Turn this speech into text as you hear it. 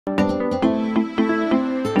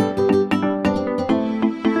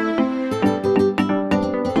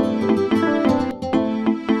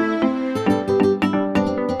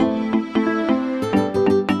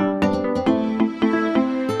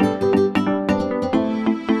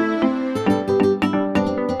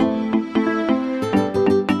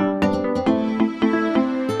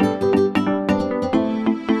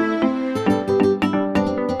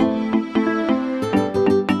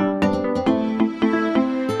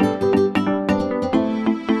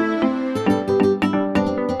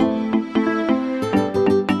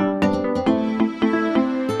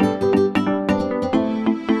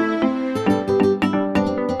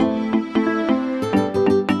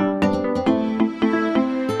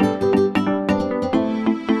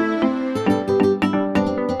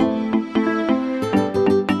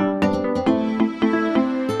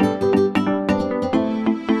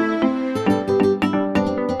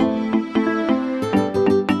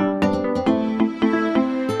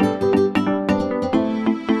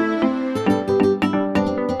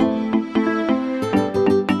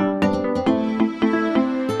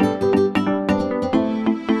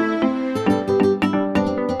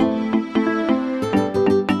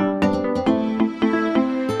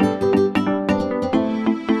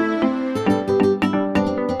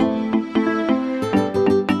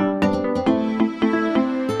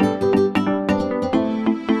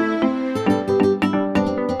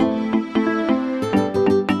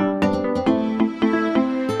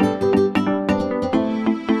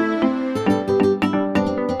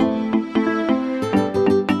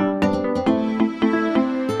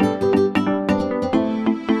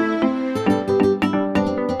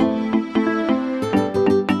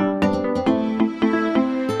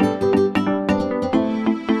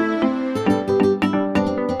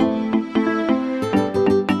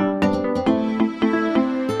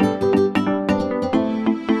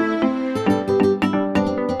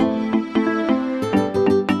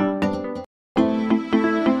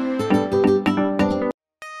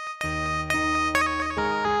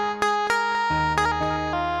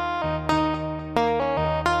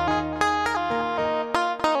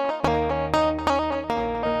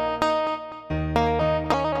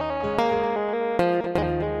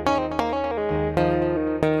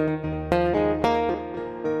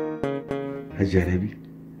Hajiya Rabi,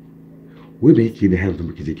 wai me yake da yanzu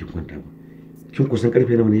muke je kin kwanta ba? Kin kusan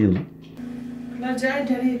karfe nawa ne yanzu? Na ji ai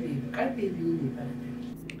dare biyu, karfe 2 ne ba.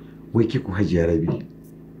 Wai ki ku Hajiya Rabi,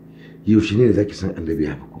 yaushe ne da zaki san annabi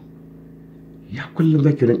ya fako? Ya kullum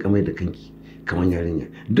zaki rinka mai da kanki kamar yarinya.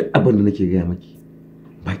 Duk abin da nake gaya maki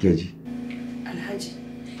ba ki ji. Alhaji,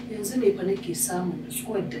 yanzu ne fa nake samun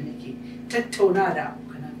nutsuwar da nake tattauna da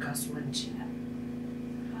abokan kasuwanci na.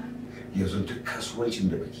 Yanzu duk kasuwancin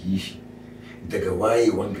da baki yi shi daga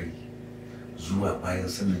wayewan gari zuwa bayan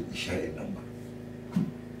sallar isha'in nan ba.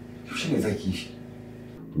 Yaushe ne zaki yi shi?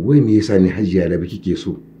 Wai me yasa ne Hajiya Rabi kike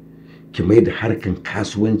so ki mai da harkan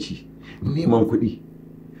kasuwanci neman kuɗi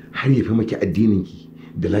har ya fi maki addininki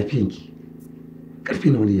da lafiyanki? Karfe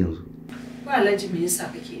nawa ne yanzu? Ba Alhaji, me yasa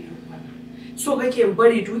kake yin wannan? So kake in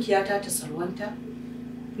bari dukiyata ta salwanta?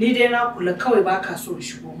 Ni dai na kula kawai ba ka so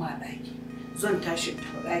shigo ma ɗaki. Zan tashi ta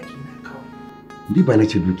ɗaki na kawai. Ni ba na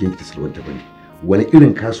ce dukiyanki ta salwanta bane. Wani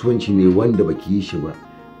irin kasuwanci ne wanda baki yi shi ba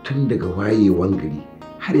tun daga wayewan gari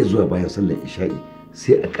har ya zuwa bayan sallar isha'i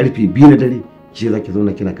sai a karfe 2 na dare ce zaki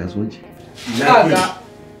zauna kina kasuwanci? Kaga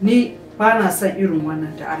ni ba na son irin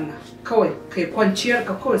wannan da Allah. Kawai kai kwanciyar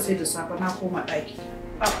ka kawai sai da safe na koma ɗaki.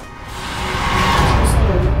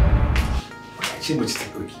 Ce mace ta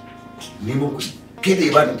ɗauki neman kuɗi fiye da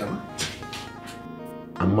ibadanta ma.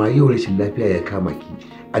 Amma yau rashin lafiya ya kama ki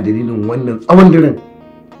a dalilin wannan tsawon daren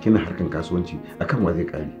kina harkan kasuwanci akan wa zai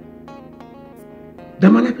kare?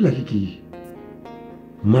 Dama lafiya kike yi.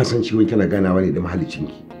 Ma san ciwon kina ganawa ne da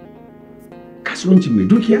mahaliccinki. Kasuwanci mai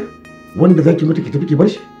dukiya wanda zaki mata ki tafi ki bar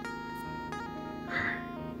shi?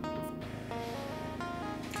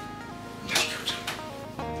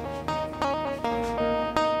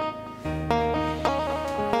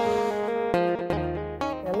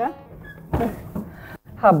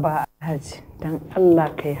 Haba Alhaji, don Allah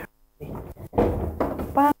kai haƙuri.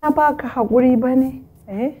 Ba na baka haƙuri ba ne?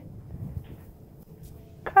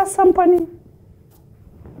 Ka san fa ni?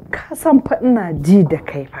 Ka san fa ina ji da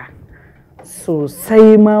kai fa.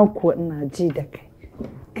 Sosai ma ko ina ji da kai.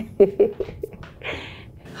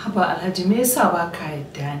 Haba Alhaji, me yasa ba ka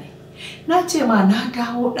yadda ne? Na ce ma na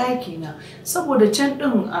dawo ɗaki na saboda can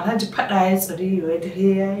ɗin Alhaji faɗa ya tsiri ya dare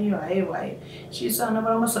ya yi waye. Shi yasa na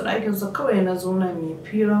bar masa ɗakinsa kawai na zo nan mai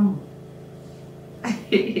firan mu.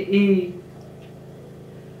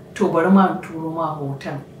 To bari ma in turo ma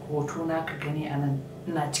hoto na ka gani a nan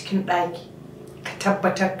ina cikin ɗaki ka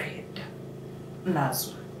tabbatar ka yadda ina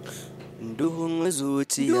zuwa. Duhun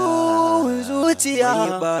zuciya, duhun zuciya,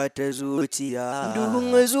 mai bata zuciya,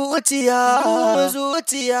 duhun zuciya, duhun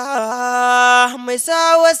zuciya, mai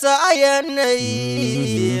sa wasa a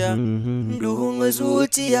yanayi, duhun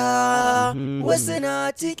zuciya, wasu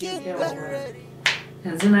na cikin garari.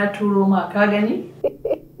 Yanzu na turo ma ka gani?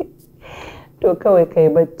 To kawai kai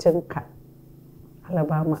baccinka. Allah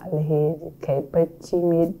ba mu alheri, kai bacci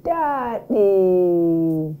mai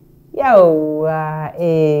daɗi. Yawwa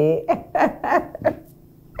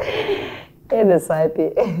da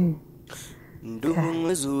safe. Duhun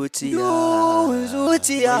zuciya, duhun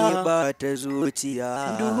zuciya, mai bata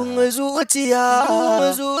zuciya, duhun zuciya,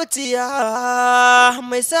 duhun zuciya,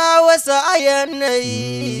 mai sa wasa a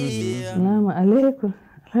yanayi. Assalamu alaikum,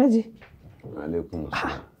 Alhaji. Alaikum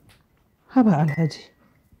assalam. Haba Alhaji,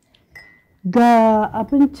 ga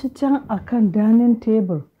abinci can akan danin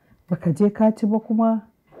tebur baka je ka ci ba kuma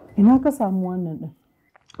ina ka samu wannan din?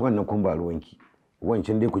 Wannan kun ba ruwanki.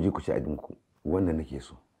 Wancan dai ku je ku ci abinku. Wannan nake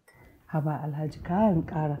so. Haba Alhaji, kayan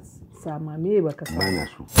ƙara sama me baka samu? Bana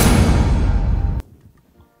so.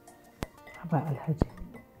 Haba Alhaji,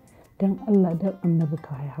 dan Allah dan Annabi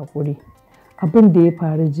ka yi haƙuri. Abin da ya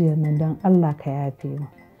faru jiya nan dan Allah ka yafe mu.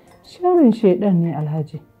 Sharrin shedan ne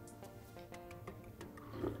Alhaji.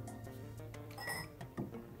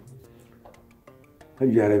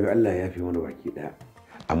 Hajiya Rabi, Allah ya yafe mana baki daya.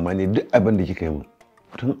 Amma ni duk abin da kika yi min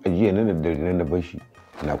tun a jiya na daddare nan da bashi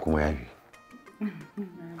na kuma yafe.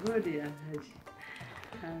 Nagode Alhaji.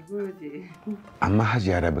 Nagode. Amma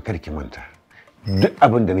Hajiya Rabi, kar ki manta. Duk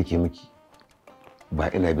abin da nake miki ba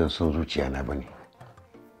ina bin son zuciya na bane.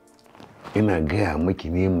 Ina gaya miki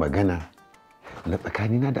ne magana na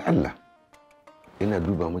tsakanina da Allah. Ina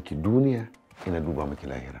duba miki duniya, ina duba miki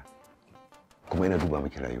lahira. Kuma ina duba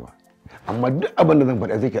miki rayuwa. Amma duk abin da zan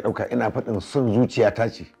faɗa zai ke ɗauka ina faɗin son zuciya ta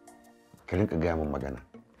ce. Ka rinka gaya min magana.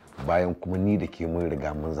 Bayan kuma ni da ke mun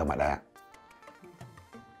riga mun zama ɗaya.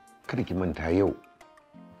 Kada ki manta yau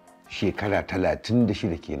shekara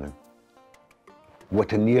 36 kenan.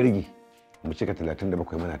 Watanni ya rage mu cika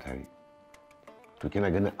 37 muna tare. To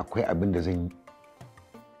kina ganin akwai abin da zan yi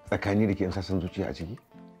tsakani da ke in san zuciya a ciki?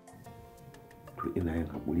 To ina yin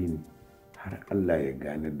haƙuri ne har Allah ya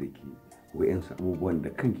ganar da ke wa'yansu abubuwan da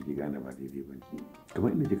kanki ki gane ba daidai ba ne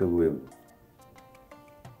kamar inda kika zo yanzu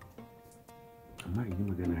amma in yi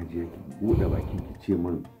magana hajiya ki buɗe bakin ki ce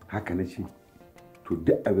min haka na ce to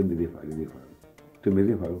duk abin da zai faru to me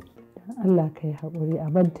zai faru Allah ka yi haƙuri a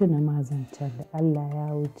bar tuna mazancan da Allah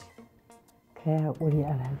ya wuce ka yi haƙuri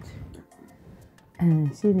alhaji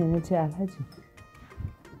shi ne na ce alhaji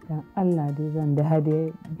don Allah dai zan da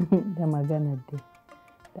hade da maganar dai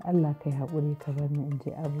da Allah ka yi haƙuri ka bar ni in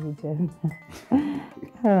je Abuja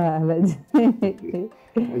alhaji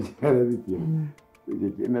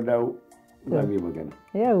na dawo za mu yi magana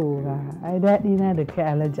yauwa ai daɗi na da kai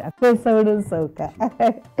alhaji akwai saurin sauka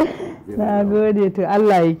na gode to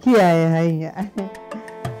Allah ya kiyaye hanya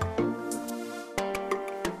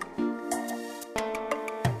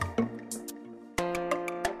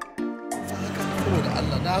saboda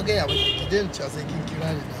Allah na gaya maki ki daina cewa sai kin kira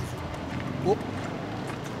ni na ko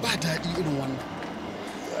ba daɗi irin wannan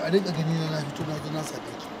a dinga gani na fito na zo na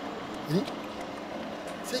same ki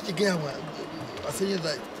sai ki gaya ma a san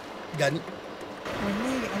yadda gani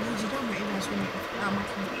wallahi alhaji dama ina so ne faɗa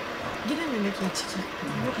maka gidan da nake ciki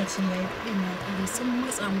lokacin yayi kuɗin na kare sun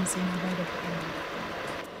matsa min sai na bada kuɗin nan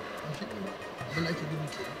abin ake gudu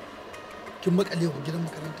ke kin makale ku gidan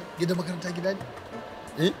makaranta gida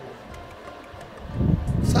ne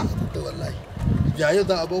sa'a ku kai wallahi yayin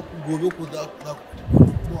za a ba ku gobe ku za ku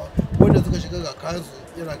wanda suka shiga ga kayan su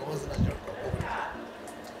yana gaban su na jiran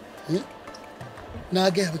ku na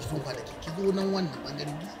gaya miki tun kwanaki ki zo nan wannan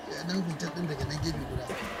bangaren nan hutar din daga nan gefe guda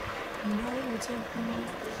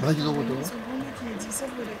ba ki zo hoto ba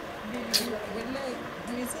saboda wallahi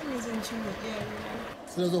me zan ci wa iyaye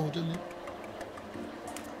sai zo hotel ne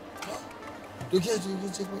to ke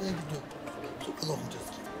ce ko yanki to su ka zo hotel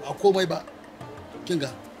ba komai ba kin ga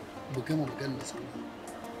mu kai mu magana da sauna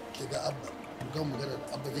ke ga abba mu ga magana da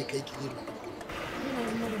abba zai kai ki yin nan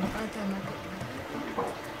ina da bukata na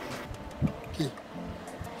ke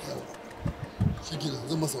yawa shi ke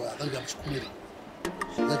zan masa waya zan ga mishi kuma ne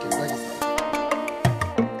zaki sa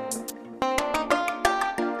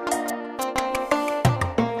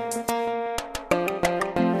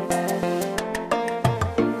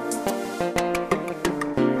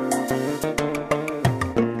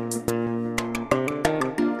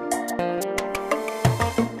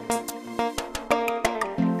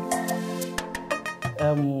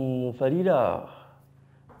Farida,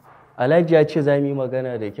 Alhaji ya ce za mu yi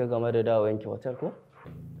magana da ke game da dawowanki hotel ko?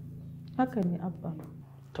 haka ne abba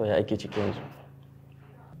To ya ake ciki yanzu?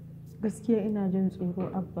 gaskiya ina jin tsoro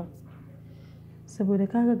abba saboda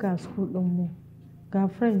kaga ga school ɗinmu ga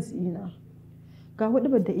friends ina ga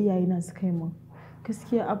huɗubar da iyayena suka yi min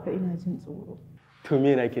gaskiya abba ina jin tsoro To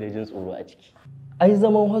me na ki da jin tsoro a ciki? Ai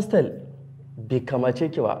zaman hostel bai kamace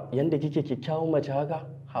ki ba yanda kike kyakkyawan mace haka?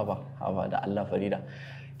 Haba da Allah Farida.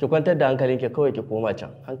 Ki kwantar da hankalinki kawai ki koma can.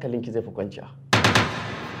 Hankalinki zai fi kwanciya.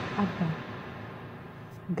 abba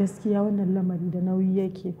gaskiya wannan lamari da nauyi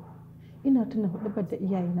yake ina tuna huɗubar da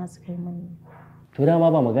iyayena suka yi mini To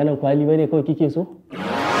dama ba maganar kwali bane kawai kike so?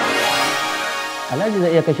 Alhaji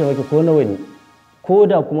zai iya kashe maki ko nawa ne. Ko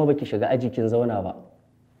da kuma baki shiga aji kin zauna ba.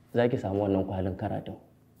 Za ki samu wannan kwalin karatun.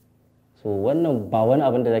 So wannan ba wani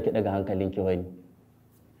abin da za ki daga hankalinki bane.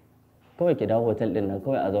 Kawai ki dawo hotel din nan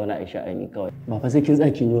kawai a zauna a sha'ani kawai. Ba fa sai kin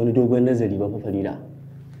tsaki yi wani dogon nazari ba fa Farida.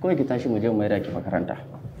 Kawai ki tashi mu je mu maida ki makaranta.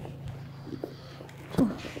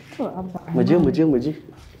 to abba Mu je.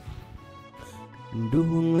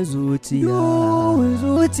 Duhun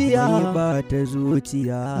zuciya ba ta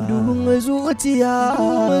zuciya. Duhun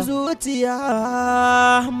zuciya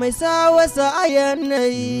mai sa wasa a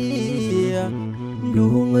yanayi.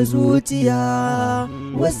 Duhun zuciya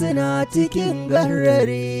wasu na cikin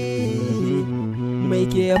garare. Mai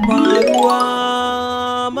ke faruwa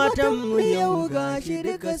matanmu yau gashi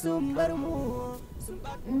duka sun bar mu.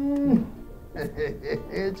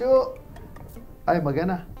 ai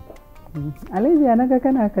magana alhaji ya naga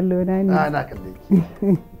kana kallo na ne na kalle ki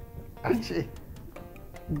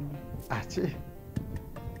a ce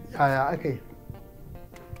yaya aka yi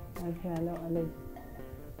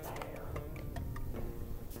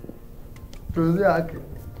to zai aka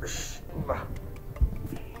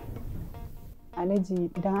alhaji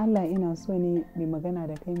don Allah ina so ne mai magana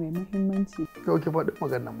da kai mai muhimmanci Kau ki faɗi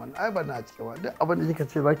maganar mana ai ba na cike ba duk abin da kika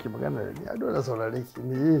ce za ki magana da ni a dole saurare ki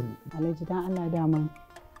me yi alhaji don Allah daman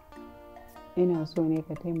ina so ne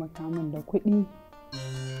ka taimaka min da kuɗi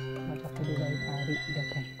ka tafi Dubai tare da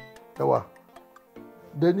kai yawa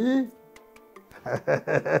da ni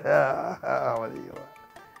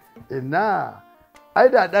ina ai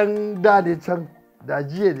da ɗan da ne can da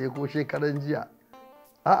jiya ne ko shekaran jiya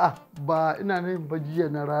a'a ba ina nufin ba jiya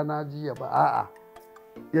na rana jiya ba a'a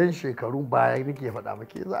yan shekarun baya nake faɗa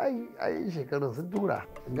maki za a yi shekarun sun tura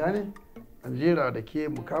gane an jera da ke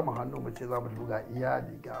mu kama hannu mu ce za mu duga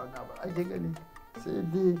iyali ga wani abu ake gani sai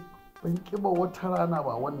dai ban kiba wata rana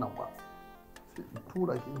ba wannan ba sai in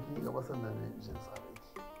tura kin gaba sannan ne in sa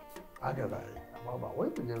ki haka za a yi amma ba wai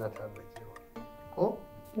mu jera tare da ke ba ko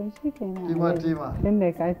to shi kenan tima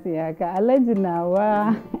tunda ka ce haka alhaji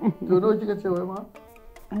nawa to nawa kika ce wai ma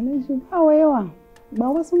alhaji ba wa yawa ba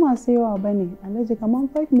wasu masu yawa ba ne alhaji kamar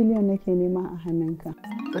 5 miliyan nake nema a hannunka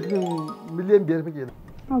takin miliyan 5 fike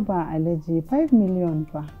ba alhaji 5 miliyan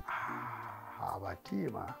fa ha ba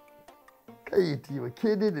tima kai tima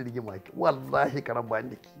ke dai da rigima ki wallahi karan ba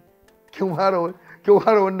ni ki kin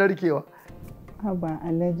fara wannan rikewa ba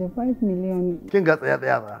alhaji 5 miliyan kin ga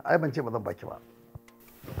tsaya ai ban ce ba zan baki ba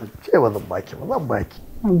ban ce ba zan baki ba zan baki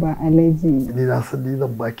ba alhaji ni na san ni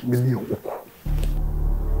zan baki miliyan 3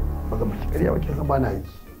 ba zan baki ƙarya ba kin san ba na yi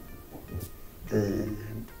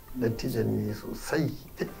dattijan ne sosai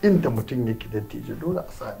duk inda mutum yake dattijo dole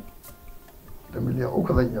a sani da miliyan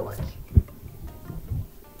 3 zan iya baki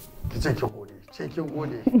ki ce kin gode kin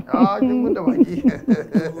gode baki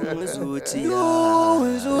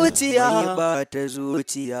zuciya ba ta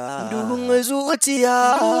zuciya duhun zuciya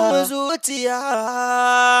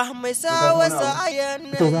mai sa wasa ayan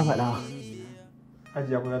to za faɗa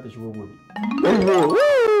hajiya ko za ta shigo gobe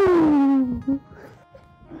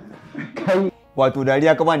kai wato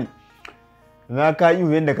dariya ka bani na ka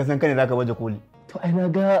iyo yadda ka san kane zaka baje koli to ai na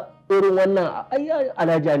ga irin wannan ai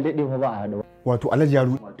alhaji an daɗe fa ba a haɗu wato alhaji ya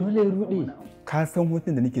ruɗe dole ya ruɗe ka san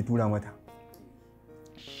hoton da nake tura mata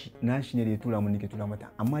na shi ne da ya tura mun nake tura mata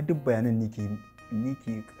amma duk bayanan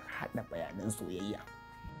nake hada bayanan soyayya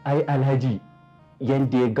ai alhaji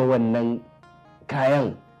yanda ya ga wannan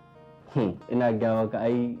kayan ina ga maka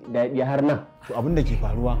ai daɗi har nan to abin da ke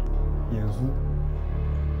faruwa yanzu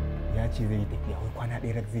ya ce zai yi tafiya wai kwana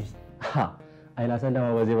ɗaya rak zai yi ai na san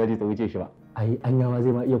dama ba zai bari ta wuce shi ba ai anya ma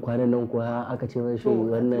zai ma iya kwanan nan kuwa aka ce mai shi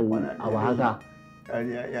wannan abu haka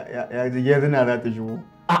ya ji ya zina za ta shigo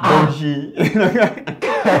daushi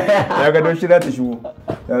ya ga daushi za ta shigo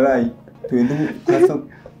da za a yi to yanzu ka san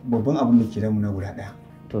babban abin da ke damu na guda ɗaya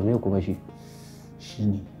to me kuma shi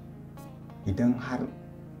shine idan har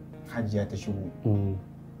hajiya ta shigo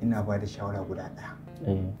ina ba da shawara guda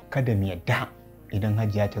ɗaya kada mu yadda idan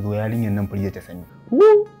hajiya ta zo yarinyar nan furje ta sani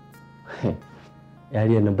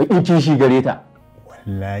yarinyar nan baƙin kishi gare ta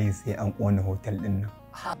wallahi sai an ƙona hotel ɗin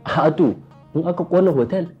nan to in aka ƙona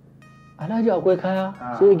hotel alhaji akwai kaya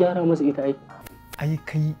sai ya gyara masa ita ai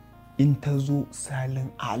kai in ta zo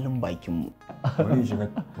salin alin bakin mu bari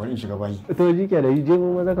in shiga bayi to shi ke da je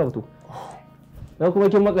mu maza ka fito na kuma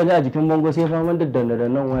kin makale a jikin bango sai faman daddana da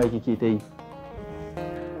nan waya kike ta yi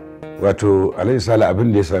wato alhaji sale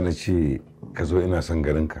abin da yasa na ce ka zo ina son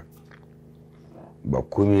garinka ba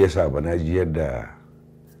komai yasa ba na ji yadda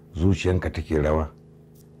zuciyanka take rawa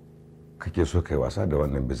kake so kai wasa da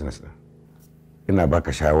wannan business din ina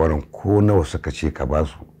baka shawaran ko nawa suka ce ka ba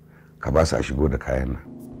su a shigo da kayan nan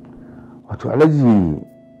wato alhaji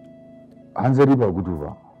hanzari ba gudu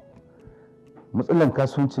ba matsalan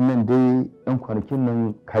kasuwancin nan dai yan kwanakin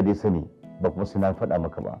nan ka dai sani ba kuma sai na faɗa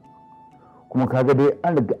maka ba kuma kaga dai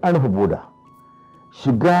an riga an rufe boda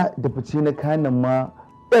shiga da fice na kayan nan ma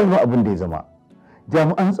ɗan abin da ya zama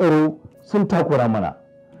jami'an tsaro sun takura mana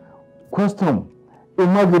custom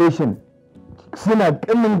immigration suna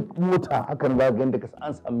ƙanin mota hakan za ga yadda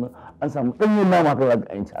an samu ɗanyen nama haka za ga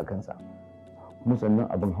an ci a kansa kuma sannan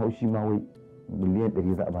abin haushi ma wai miliyan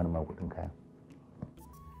 100 za a bani makudin kayan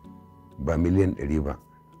ba miliyan 100 ba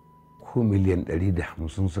ko miliyan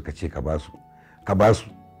 150 suka ce ka ba su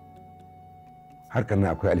harkar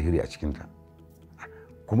nan akwai alheri a cikinta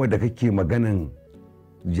kuma da kake maganan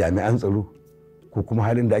jami'an tsaro ko kuma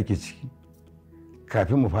halin da ake ciki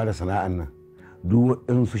kafin mu fara sana'an nan duk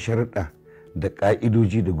waɗansu sharuɗa da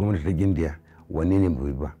ƙa'idoji da gwamnati ta gindiya wanne ne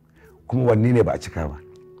bai ba kuma wanne ne ba a cika ba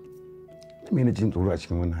me ne jin tsoro a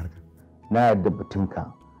cikin wannan harkar na yarda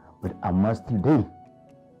batunka amma still dai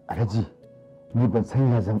alhaji ni ban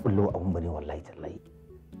san ya zan bullo abun bane wallahi tallahi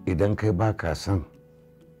idan kai baka son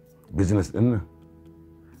business din nan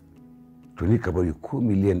to ni ka bari ko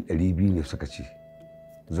miliyan 200 ne suka ce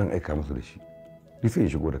zan aika musu da shi ni sai in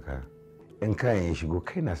shigo da kaya in kayan ya shigo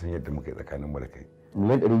kai na san yadda muka yi tsakanin mu da kai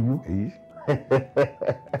miliyan 200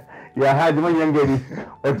 ya haji manyan gari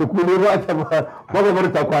wata kule ba ta ba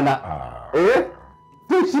bar ta kwana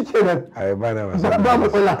to shi kenan ai ba na ba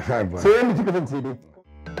matsala sai yanda kika san sai dai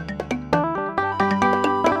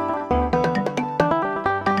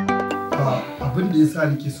abin da yasa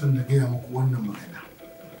nake son na gaya muku wannan magana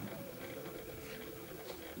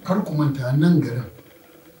kar ku manta nan garin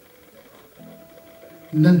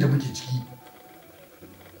nan da muke ciki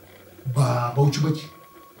ba Bauchi bace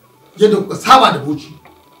yadda kuka saba da Bauchi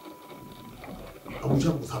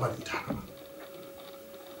Abuja ku saba da ita haka ba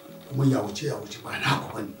kuma ya wuce ba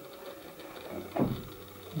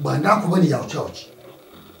naku bane ya wuce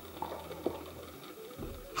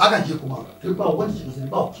haka ke kuma kai ba wani shi sai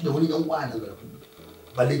ba ki da wani yan uwa nan garin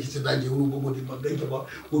balle ki sai zanje wurin gogo din ban ganki ba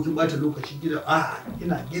ko kin bata lokaci gida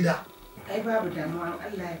ina gida ai babu damuwa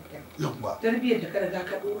Allah ya yarda yawwa tarbiyyar da ka riga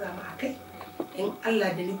ka dora mu akai in Allah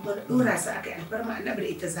da ni kuma dora su akai alfarma annabi da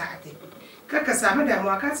ita za a tafi kar ka samu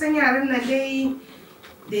damuwa ka san yaran nan dai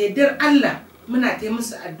da yardar Allah muna ta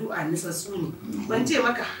musu addu'a nisassu ne ban ce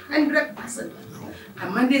maka 100%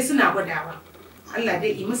 amma dai suna gwadawa Allah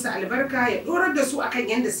dai yi musu albarka ya dorar da su akan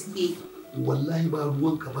yanda suke wallahi ba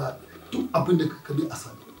ruwanka ba duk abin da ka bi a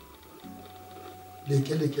sani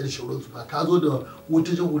leke-leke da shauransu ba ka zo da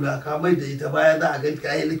wata jahula ka mai da ita baya za a ga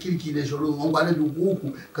ka yi na kirki da shauransu wani kwanan da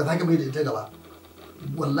uku ka sake mai da ita gaba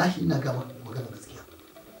wallahi ina gaba magana gaskiya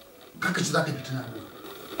kaka ci za ka fitina ne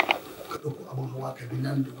ka ɗauko abin hawa ka bi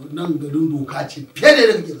nan garin doka ce fiye da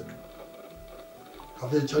yadda kake zato ka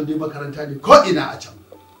fi can dai makaranta ne ko ina a can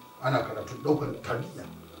ana karatu ɗaukar tarbiyya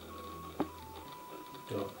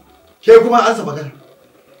ke kuma an sa magana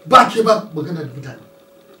ba ke ba magana da mutane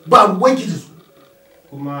ba ruwanki da su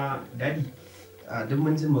kuma dadi a duk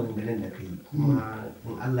mun jin maganganun da kai kuma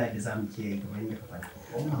in Allah ya za mu kiyaye kamar yadda ka faɗa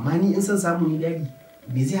amma ni in san samu ni dadi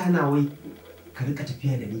me zai hana wai ka rika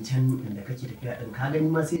tafiya da ni can inda kake tafiya din ka gani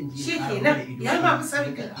ma sai in ji shikenan ya ma ku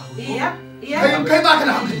sabi ka kai ba ka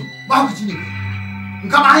da hankali ba hankali ne in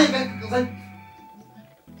ka ba hanyar ka san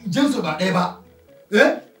jinsu ba ɗaya ba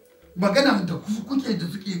magana da kuke da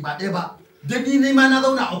suke ba ɗaya ba da ni ne ma na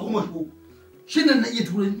zauna a kuma shi nan na iya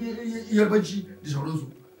turan yarbanci da sauransu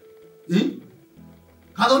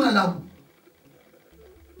ka zauna labu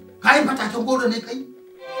ka yi fataken goro ne kai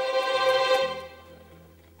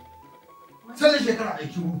sai da shekara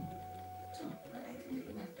aiki ru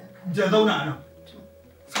da zauna a nan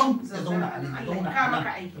sam da zauna a nan zauna a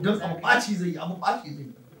nan don abu ɓaci zai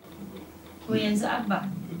to yanzu abba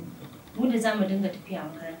mu da za mu dinga tafiya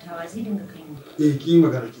makaranta wa zai dinga kai mu ki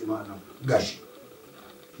magana ke ma nan gashi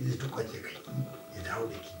zai tuka ke kai ya dawo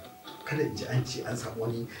da ki kada in ji an ce an samu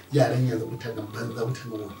wani yaran yanzu mutanen banza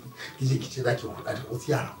mutanen wani ki je ki ce za ki kuɗa da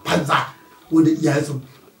wasu yaran banza wanda iyayensu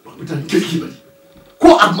ba mutanen kirki ba ne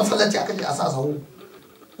ko a masallaci aka ce a sa sahu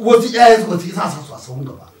wasu iyayensu ba su yi sa su a sahun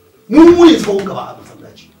gaba mu ne sahun gaba a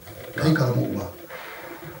masallaci kai ka zama uba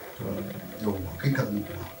yawwa kai ka zama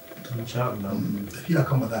uba insha Allah tafiya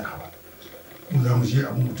kan ba za ka ba mu za mu je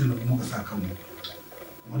abin mutum da muka sa kanmu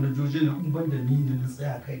manajoji na in ban da ni da na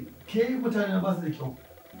tsaya kai ke mutane ba su da kyau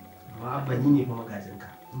amma abba ni ne fa magajinka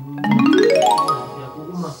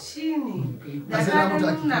shi ne da ka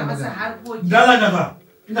nuna masa harkoki dala ba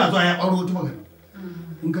ina zuwa ya ɓaro wata magana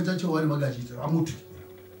in ka ce wani magaji ta an mutu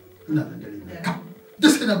ina da dare ka da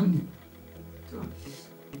sai na binne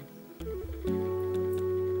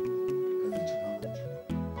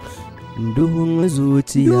Duhun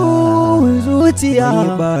zuciya, mai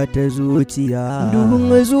bata zuciya,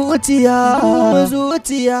 duhun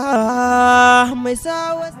zuciya, mai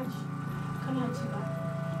sawa. Kana ji ba,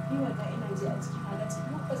 ni wanda ina ji a cikin halatta,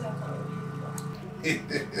 mu ba za ka aure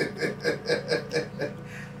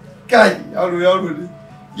kai yaro ne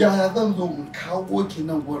yaya zan zo in kawo ki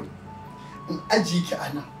nan gurin in ajiye ki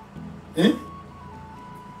a nan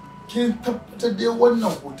kin tabbatar da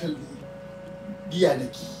wannan hotel ne biya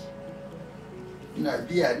nake ina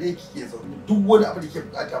biya ne kike zaune duk wani abu da ke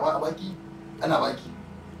bukata ba a baki ana baki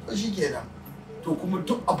to shikenan to kuma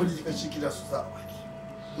duk abin da kika ci kina so za a baki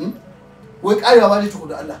wai karewa ba ne to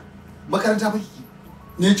da Allah makaranta ba kike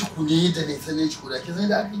ne ci ku ne da ne sai ne ci ku da kin sai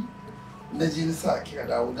da aka yi na je ni sa kika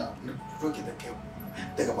dawo na fito ki da kai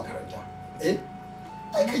daga makaranta ai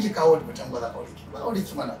kake kawo da mutum ba za ka aure ki ba aure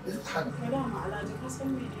ki mana bai hana ba ma Alhaji ka san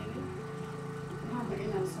me ne na ba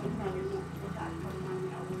ina son ba ne wata alfarma ne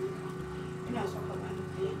a wurin ka ina son ka bani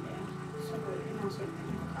kayan daya saboda ina son ka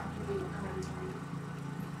yi maka abin da makaranta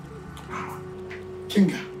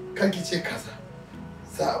kinga kan ki ce kaza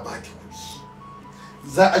za a baki kuɗi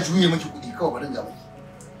za a juye miki kuɗi kawai bari ga miki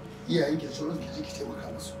iyayen ki sauran ki je ki taimaka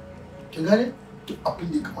musu kin gane duk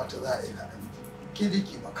abin da ya kamata za a yi ga ke da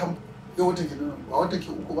ke makam yau wata ke nan ba wata ke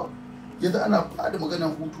uku ba yanzu ana faɗi maganar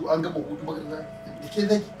hutu an gama hutu makaranta da ke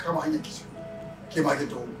zai kama hanyar ki ke ma ki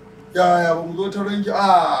tawo ya ba mu zo ta ranki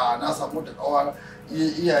na samu da kawa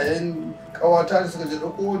iyayen kawata da suka je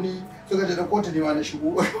dauko ni suka je dauko ta ne ma na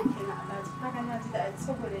shigo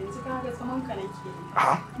saboda yanzu ka ga zaman ka nake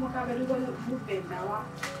kuma ka ga duk wani movement nawa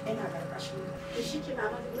yana karkashin da shi kina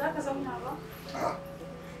nan za ka zauna ba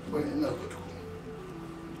bari ina gudu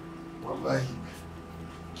wallahi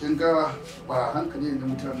kin ga ba hankali da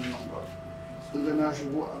mutanen nan ba sun ga na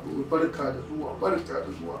shigo a zo barka da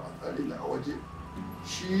zuwa a tsari na a waje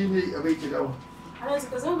shi ne abin ki dawo Alhaji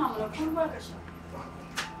ka zauna mana kun ba ka sha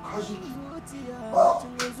kashi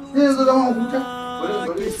ne yanzu zama huta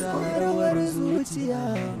bari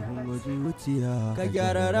zuciya ka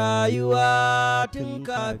gyara rayuwa tun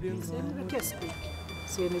kafin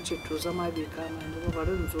sai na ce to zama bai kama ni ba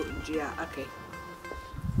bari in zo in ji ya akai.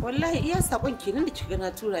 Wallahi iya sakon kenan da kika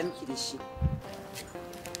na tura miki da shi.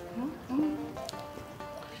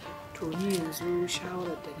 To ni yanzu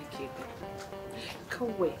shawarar da nake gani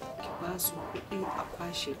kawai ki ba su kuɗi a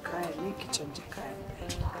kwashe kayan ne ki canja kayan.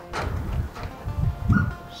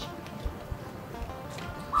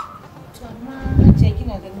 To amma ce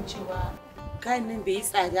kina ganin cewa kayan nan bai yi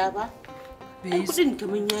tsada ba? Ai kuɗin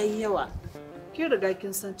kaman yayi yawa. Kin riga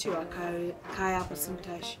kin san cewa kaya fa sun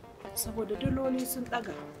tashi saboda daloli sun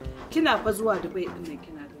daga. Kina fa zuwa Dubai din nan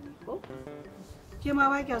kina gani ko? Ke ma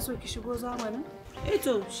ba kya so ki shigo zamanin? Eh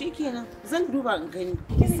to shikenan zan duba in gani.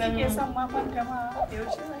 Kin san ke san ma fanta ma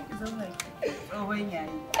yaushe za ki zauna ki tsohon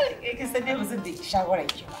yayi. Eh kin san dai ba zan da ki shawara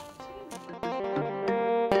ki ba.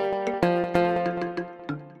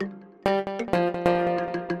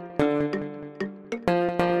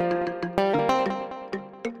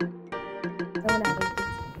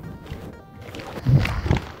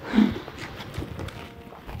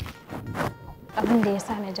 Abin da ya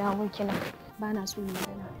sa na jawo kina ba na so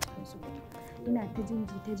magana ina ta jin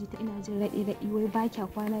jita-jita ina jin raɗi-raɗi wai ba kya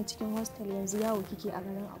kwana cikin hostel yanzu yawo kike a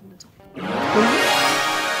garin Abuja.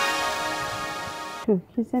 To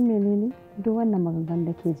ki san menene duk wannan maganganun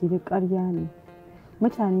da ke ji duk ƙarya ne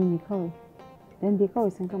mutane ne kawai dan dai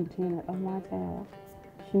kawai sun kan mutum yana dan wata yawa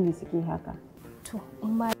shine suke haka. To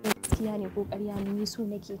in ma gaskiya ne ko ƙarya ne ni so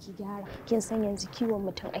nake ki gyara kin san yanzu kiwon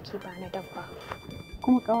mutum ake ba na dabba.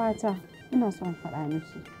 Kuma ƙawata ina son faɗa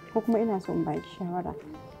miki ko kuma ina son baki shawara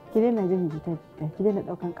ki daina jin jita-jita ki daina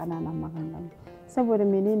ɗaukan ƙananan maganganu saboda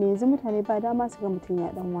menene yanzu mutane ba dama su ga mutum ya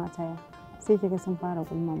ɗan wataya sai kiga sun fara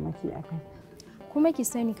gulman maki a kai. Kuma ki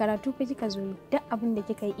sani karatu fa kika zo duk abin da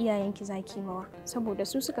kika yi iyayenki zaki mawa saboda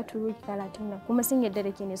su suka turo ki karatun nan kuma sun yarda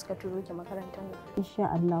da ke ne suka turo ki makarantar nan. Insha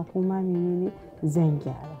Allah kuma menene zan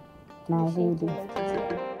gyara. Na gode.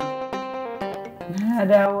 Na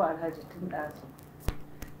dawo Alhaji tun ɗazu.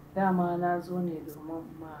 Dama na zo ne domin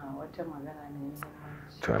ma wata magana ne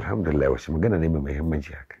muhimmanci. To alhamdulillah wasu magana ne mai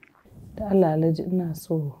muhimmanci haka. Da Allah Alhaji ina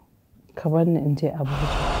so ka bar ni in je Abuja.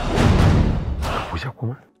 Abuja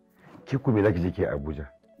kuma? Ke ku me zaki je ke Abuja?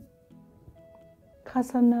 Ka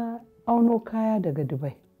san na auno kaya daga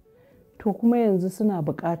Dubai. To kuma yanzu suna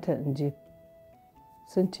buƙatar in je.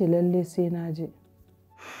 Sun ce lalle sai na je.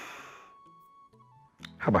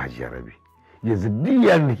 Haba Hajiya Rabi. Yanzu duk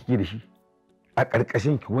yaran da kike da shi a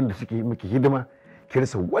ƙarƙashin ki wanda suke miki hidima ki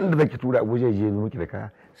rasa wanda zaki tura Abuja ya je miki da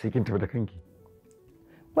kaya sai kin tafi da kanki.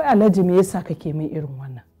 Wai Alhaji me yasa kake min irin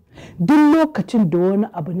wannan? Duk lokacin da wani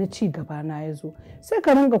abu na ci gaba na ya zo sai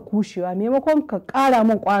ka ringa kushewa maimakon ka ƙara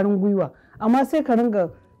min ƙwarin gwiwa amma sai ka ringa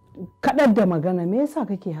kaɗar da magana me yasa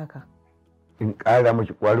kake haka? In ƙara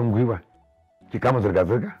miki ƙwarin gwiwa ki kama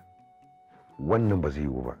zirga-zirga wannan ba zai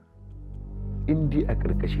yiwu ba. In dai a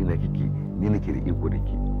ƙarƙashi na kike ni nake da iko da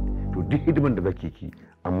ke to duk hidiman da zake ki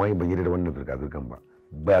amma ban yi da wannan zirga-zirgan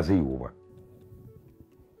ba zai yiwu ba.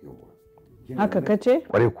 Haka kace?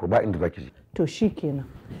 Kwarai ko ba inda zaki ji. To shikenan.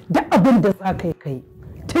 Duk abin da za ka yi kai.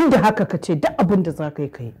 Tunda haka kace duk abin da za ka yi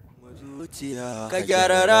kai. Ka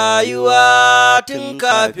gyara rayuwa tun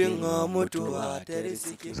kafin mutuwa ta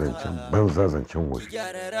riske. Zancen banza zancen wofi.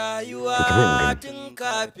 Gyara rayuwa tun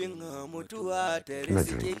kafin mutuwa ta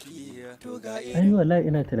riske. Ai wallahi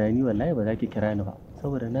ina tunani wallahi ba za ki kira ni ba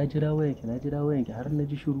saboda na jira wayanki har na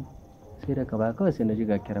ji shiru sai daga baya kawai sai na ji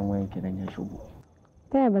ga kiran wayanki nan ya shigo.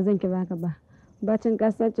 Ta yaya ba zan kira ka ba? Bacin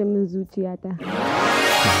ka sace min zuciyata.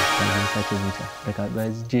 Na sace zuciya. Da kaɗuwa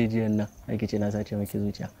jejiyan nan ake ce na sace maki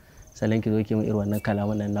zuciya. Salon ki zo ki min irin wannan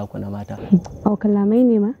kalaman nan naku na mata. Au kalamai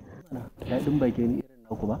ne ma? Daɗin baki ni irin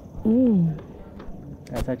naku ba?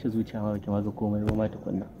 Na sace zuciya ma baki ma ga komai ba ma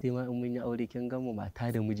tukunna. Sai ma in mun yi aure kin gama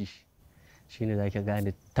mata da miji shine zaki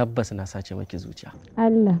gane tabbas na sace maki zuciya.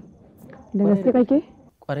 Allah. Da gaske kake?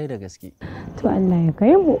 Kwarai da gaske. To Allah ya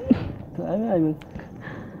kai mu. To amin.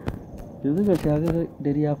 Yanzu ga shagar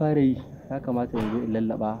dare ya fara yi ya kamata yanzu in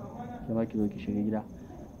lallaba ke ma ki zo ki shiga gida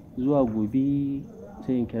zuwa gobe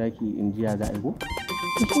sai in kira ki in jiya za a yi ko?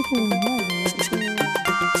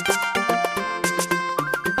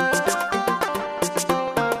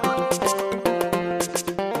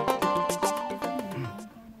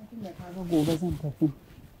 Gobe zan tafi.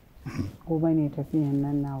 Gobe ne tafiyan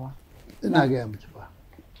nan nawa. Ina gaya miki ba.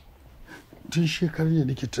 tun shekarun da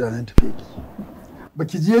nake tunanin tafiya ki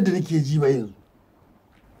baki ji yadda nake ji ba yanzu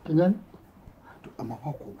kin gani to amma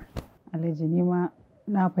ba komai. Alhaji ni ma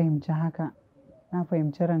na fahimci haka, na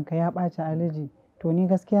fahimci ranka ya ɓaci Alhaji, to ni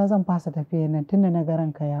gaskiya zan fasa tafiya nan tunda na ga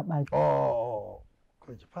ranka ya ɓaci. Oh,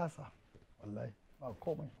 ko ki fasa wallahi ba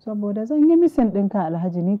komai. Saboda zan yi misin ɗinka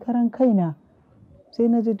Alhaji, ni karan kaina sai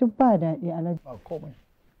na ji duk ba daɗi Alhaji. Ba komai,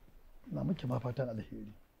 na miki ma fatan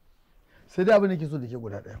alheri. Sai dai abin da ke so da ke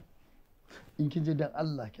guda ɗaya, in kin je dan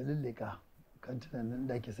Allah ki lalleka kantinan nan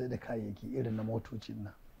da ke sai da kayayyaki irin na motocin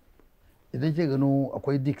nan. Idan ke gano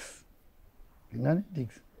akwai Dix, ina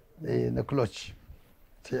Dix na clutch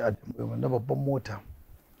sai a na babban mota,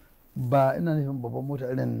 ba ina nufin babban mota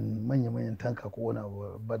irin manya-manyan tanka ko wani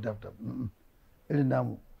abu ba dab irin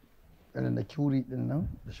namu irin na Curie din nan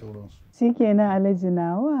da shauransu. Shikenan Alhaji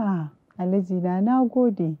nawa, Alhaji na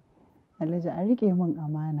gode. Alhaji a riƙe min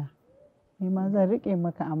amana. Ni ma zan riƙe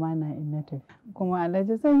maka amana in na tafi. Kuma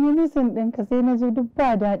Alhaji zan yi misin ɗinka sai na ji duk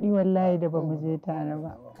ba daɗi wallahi da ba mu je tare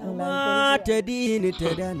ba. Ta dini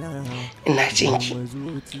ta dana. Ina jinki.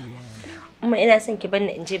 Amma ina son ki banna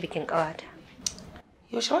in je bikin ƙawata.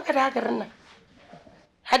 Yaushe maka da garin nan?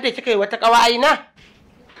 Har da kika yi wata ƙawa aina?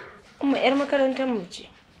 Amma 'yar makarantar mu ce.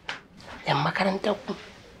 'Yan makarantar ku?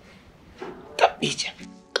 Tabbija.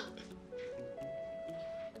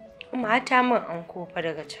 Amma ta min an kofa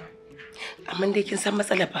daga can. Amma dai kin san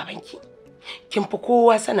matsalar babanki. Kin fi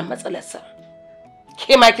kowa sanin matsalarsa.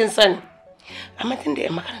 Ke ma kin sani. Amma tun da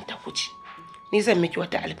 'yan makarantar ku ce, ni zan miki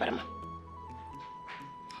wata alfarma.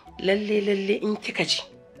 Lalle in kika ji,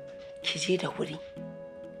 ki je da wuri.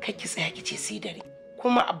 Kar ki tsaya ki ce sai dare.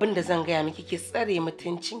 Kuma abin da zan gaya miki ki tsare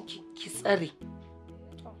mutuncinki, ki tsare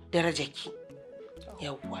darajarki.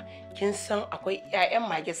 Yawwa, kin san akwai 'ya'yan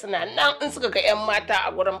mage suna nan in suka ga 'yan mata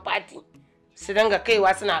a gurin fati su danga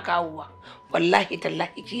kaiwa suna kawowa. Wallahi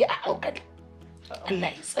tallahi ki a hankali. Allah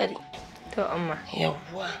ya tsare. To amma.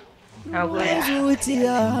 Yawwa.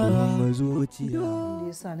 Zuciya. Da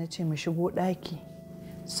yasa na ce mu shigo ɗaki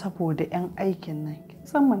saboda 'yan aikin nan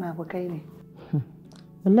san munafukai ne.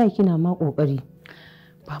 Wallahi kina ma ƙoƙari.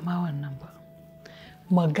 Ba ma wannan ba.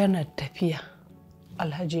 Maganar tafiya.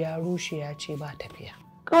 Alhaji ya rushe ya ce ba tafiya.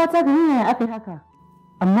 Ƙawata ga yaya aka yi haka?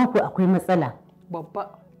 Amma ku akwai matsala.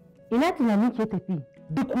 Babba. Ina tunanin ke tafi?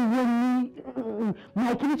 Duk wani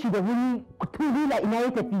makirci da wani kutubula ina ya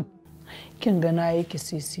tafi? Kin ga na yi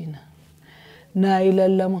kisisi na yi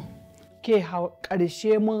lallamin. Ke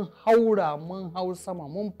ƙarshe mun haura mun hau sama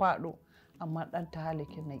mun faɗo. Amma ɗan ta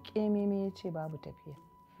halikin na ƙememe ya ce babu tafiya.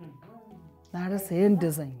 Na rasa yadda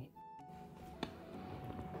zan yi.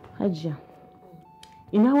 Hajiya,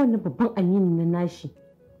 ina wannan babban aminin na nashi?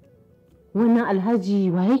 Wannan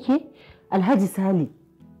Alhaji wa yake? Alhaji Sale.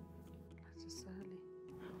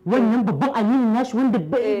 Wannan babban aminin nashi wanda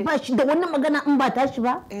ba shi da wannan magana in ba tashi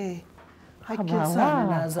ba? Hakkin sa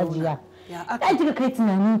na zauna. Ya kika kai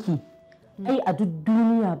tunaninki. Ai a duk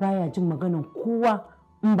duniya baya jin maganan kowa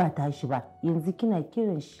in ba tashi ba. Yanzu kina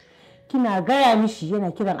kiran shi, kina gaya mishi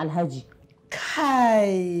yana kiran Alhaji.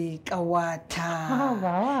 Kai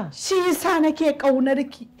ƙawata. Shi yasa nake ƙaunar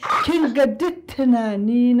ki. Kin ga duk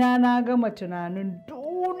tunani na gama tunanin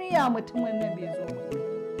duniya mutumin nan bai zo ba.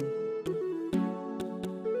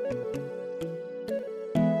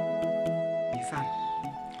 Isan,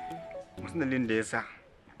 musulun da ya sa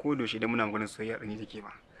ko da shi da muna maganin soyayya ɗani take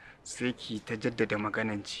ba, sai ki ta jaddada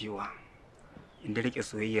maganan cewa inda rike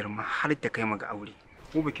soyayyar ma har ta kai ga aure.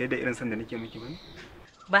 Ko ba ke da irin san da nake miki ba ne?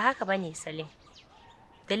 Ba haka bane Salim.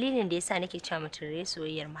 Dalilin da yasa nake cewa mutum rai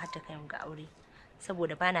soyayyar mu har ta kai ga aure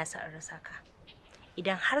saboda bana son in rasa ka.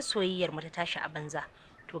 Idan har soyayyar mu ta tashi a banza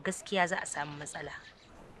to gaskiya za a samu matsala.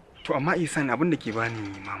 To amma Isan abin da ke bani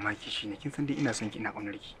mamaki shine kin san dai ina son ki ina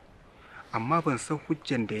ƙaunar ki. Amma ban san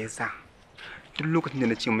hujjan da yasa duk lokacin da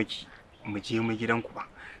na ce miki mu je mu gidanku ba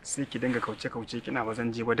sai ki dinga kauce kina ba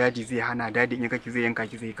zan je ba daji zai hana dadi in kake zai yanka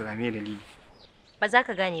ki zai kaza me dalili. Ba za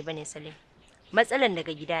ka gane bane Salim. Matsalan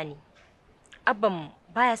daga gida ne. Abban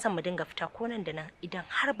baya son mu dinga fita ko nan da nan idan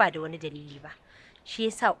har ba da wani dalili ba. Shi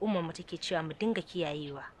yasa ummar mu take cewa mu dinga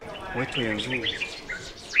kiyayewa. Wato yanzu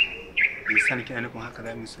Isan kina nufin haka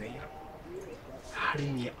za mu soyayya? Har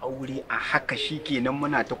ne aure a haka shikenan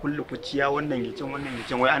muna ta kullu kuciya wannan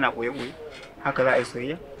gicin wai ana koye haka za a yi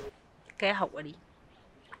soyayya? Kai haƙuri.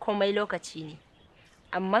 Komai lokaci ne.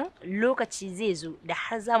 Amma lokaci zai zo da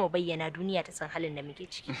har za mu bayyana duniya ta san halin da muke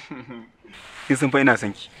ciki. Kin san fa ina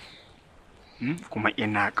son ki. Kuma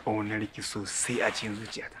ina ƙaunar ki sosai a cikin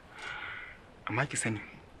zuciyata. Amma ki sani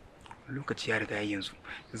lokaci ya riga yanzu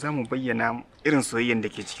za mu bayyana irin soyayyen da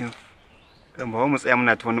ke cikin ba mu tsaya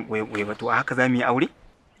muna ta wani ɓoye-ɓoye ba to a haka za mu yi aure?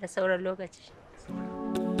 Da sauran lokaci.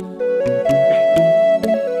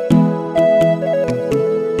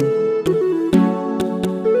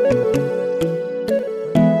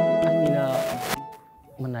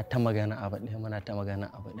 muna ta magana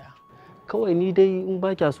abu ɗaya kawai ni dai in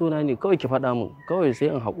ba kya so na ne kawai ki faɗa min kawai sai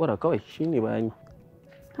in haƙura kawai shine bayani.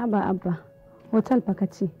 Haba abba, hotel fa ka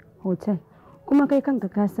ce hotel, kuma kai kanka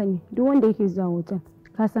ka sani duk wanda yake zuwa hotel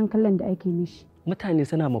ka san kallon da ake mishi. Mutane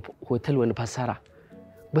suna ma hotel wani fassara,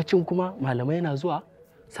 bacin kuma malamai na zuwa,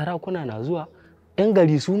 sarakuna na zuwa, 'yan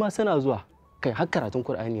gari su ma suna zuwa, kai har karatun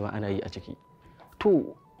Kur'ani ma ana yi a ciki.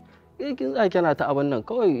 To kin za kina ta abin nan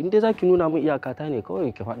kawai in dai zaki nuna min iyakata ne kawai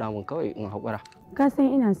ki faɗa min kawai in haƙura. Ka san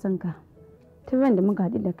ina son ka, tun da muka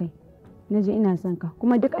haɗu da kai na je ina son ka,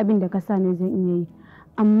 kuma duk abin da ka sa ne zan iya yi,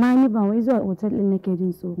 amma ni ba wai zuwa otal ɗin nake jin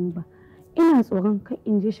tsoro ba, ina tsoron kai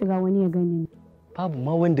in je shiga wani ya gani ni. Babu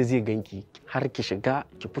ma wanda zai ganki har ki shiga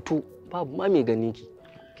ki fito, babu ma mai gani ki.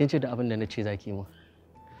 Kin ce da abin da na ce za ki yi min.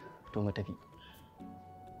 To mu tafi.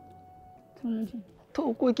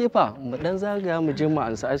 To ko ke fa mu dan zagaya mu je mu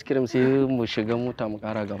ansa ice cream sai mu shiga mota mu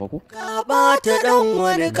kara gaba ko? Ka bata dan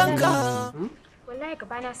wani kanka. Wallahi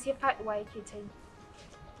gabana sai faduwa yake ta yi.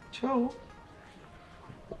 Ciao.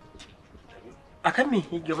 Akan me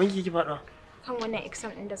gaban ki faduwa? Kan wannan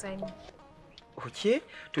exam din da zani. Okay,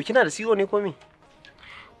 to kina da CO ne ko me?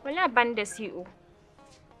 Wallahi ban da CO.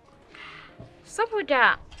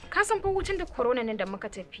 Saboda ka san fa hutun da corona nan da muka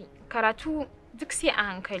tafi, karatu duk sai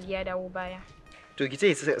a hankali ya dawo baya. To ki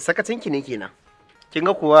ce sakacinki ne kenan. Kin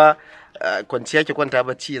ga kuwa kwanciya ki kwanta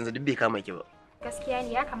bacci yanzu duk bai kama ki ba. Gaskiya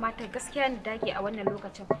ne ya kamata gaskiya ni dage a wannan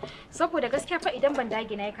lokacin. Saboda gaskiya fa idan ban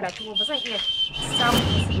dage na yi karatu ba zan iya samun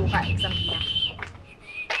wasu doka a exam ɗina.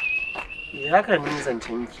 Ya kan ni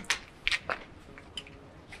zancen ki.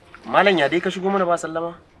 Malam ya dai ka shigo mana ba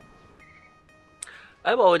sallama?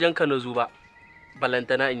 Ai ba wajen ka na zo ba.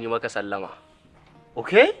 Balantana in yi maka sallama.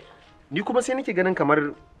 Okay? Ni kuma sai nake ganin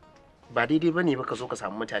kamar ba daidai bane ba ka zo ka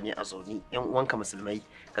samu mutane a zauni yan uwanka musulmai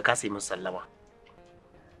ka kasa yi musu sallama.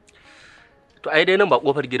 To ai dai nan ba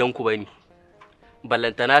kofar gidanku bane.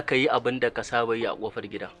 Ballantana ka yi abin da ka saba yi a kofar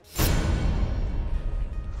gidan.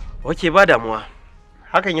 Okay, ba damuwa.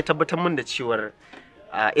 Hakan ya tabbatar min da cewar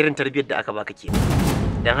irin tarbiyyar da aka baka kenan.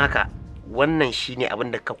 Dan haka wannan shine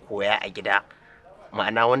abin da ka koya a gida.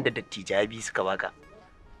 Ma'ana wanda dattijabi suka baka.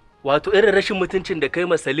 Wato irin rashin mutuncin da kai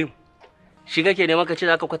Salim shi kake ne maka ce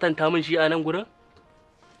za ka kwatanta min shi a nan gurin?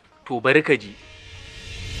 To bari ka ji.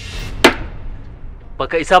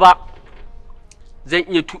 Baka isa ba. Zan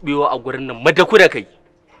iya tubewa a gurin nan madaku da kai.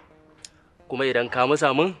 Kuma idan ka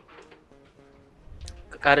musa min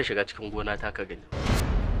ka ƙara shiga cikin gona ta ka gani.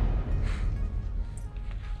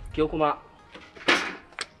 Ke kuma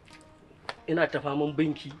ina ta faman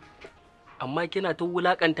binki amma kina ta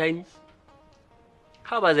wulakanta ni.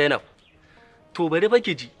 Ha ba Zainab. To bari fa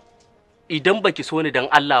ki ji. Idan baki so ni dan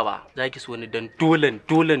Allah ba, za ki so ni dan dolen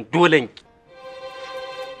ki.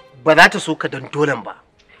 Ba za ta so ka dan dolen ba.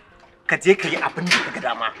 Ka je ka yi abin da kaga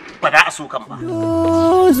dama, ba za a so kan ba.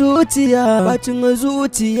 Zuciya, bacin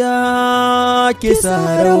zuciya, ke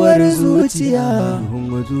sarawar zuciya.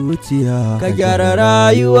 Zuciya, ka gyara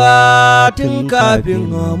rayuwa tun kafin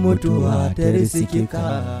mutuwa ta riske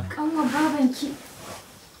ka. Kanwa babanki.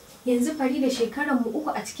 Yanzu fari da shekaran mu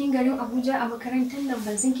 3 a cikin garin Abuja a makarantar nan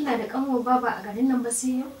ban san kina da kanwar baba a garin nan ba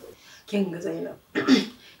sai yau. Kin ga Zainab.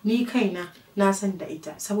 Ni kaina na san da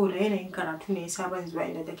ita saboda yanayin karatu ne yasa ban zuwa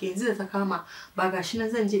inda take yanzu da ta kama ba gashi nan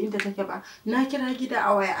zan je inda take ba. Na kira gida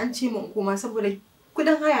a waya an ce mun koma saboda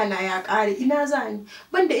kudin haya na ya kare ina za ni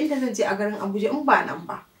banda inda zan je a garin Abuja in ba nan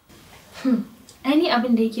ba. Ai ni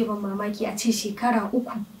abin da yake ban mamaki a ce shekara 3.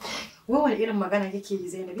 Wani irin magana kike yi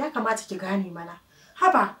Zainab ya kamata ki gane mana.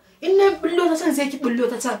 Haba in na bullo ta can sai ki bullo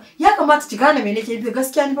ta can ya kamata ki gane me nake bi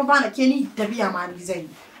gaskiya ni fa bana ke ni tafiya ma ni zai.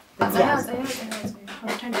 Tsaya.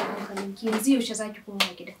 Kwantar da hankalinki yanzu yaushe zaki koma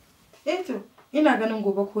gida? To ina ganin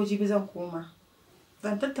gobe ko jibi zan koma.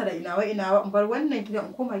 Zan tattara inawa in bar wannan gidan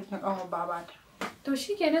in koma gidan kanwar babata. To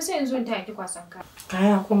shikenan sai in zo in taya ki kwasan kaya.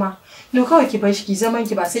 Kaya kuma no kawai ki bar shi ki zaman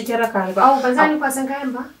ki ba sai ki raka ni ba. Ba za ni kwasan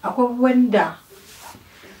kayan ba? Akwai wanda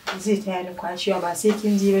zai taya ni kwashewa ba sai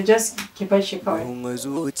kin ji ba just ki bar shi kawai.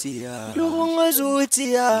 Zuciya,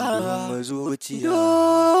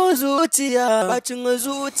 zuciya, bacin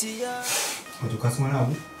zuciya. Wato ka san wani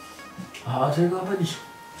abu? A sai ka faɗi.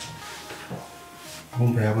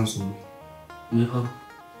 Abun fa ya ban tsoro. Me fa?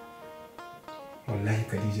 Wallahi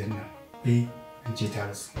Khadijan nan. An ce ta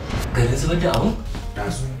rasu. Garin zubar da abu? Da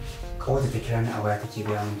su kawai ta kira ni a waya take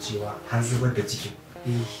gaya min cewa an zubar da cikin.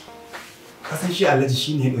 Kasan shi Alhaji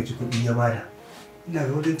shi ne ya ɗauki kuɗi ya bada. Ina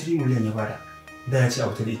ga wajen 3 miliyan ya bada. Da ya ce a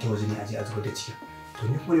wuta da ita waje ne a je a zubar da cikin. to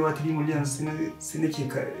ni kuma yawa 3 miliyan sai nake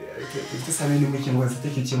ta same ni muke magana sai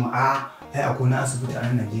take ce ma ai akwai na asibiti a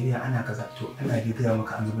nan Najeriya ana kaza to ana dai gaya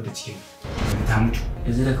maka an zuba da cikin ta mutu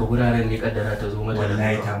yanzu daga guraren ne kaddara ta zo mata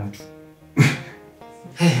wallahi ta mutu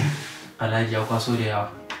Alhaji ya kwaso da yawa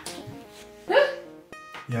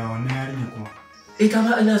ya wannan yarinya kuma ita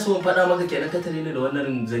ma ina so in faɗa maka kenan ka tare ni da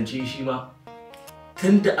wannan zance shi ma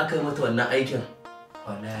tunda aka yi mata wannan aikin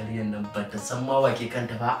wallahi yarinyar nan ba ta san ma wake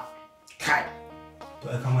kanta ba kai to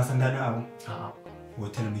ai kama san dadin abu a'a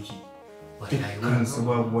hotel muke kan su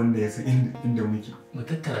babu wanda ya san inda muke mu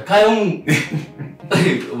tattara kayan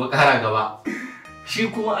mu mu kara gaba shi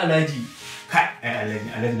kuma Alhaji kai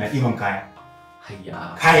Alhaji na ɗiban kaya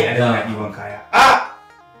hayya kai Alhaji na ɗiban kaya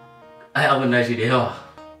ai abin nashi da yawa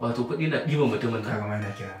wato kuɗi na ɗiban mutumin kaga mai na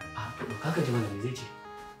kira to kaka ji wannan me zai ce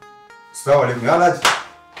assalamu alaikum ya Alhaji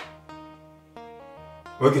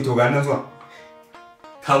oke to ga nan zuwa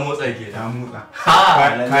ka motsa ke ta motsa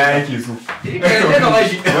kaya yake so kai ka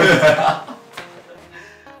bashi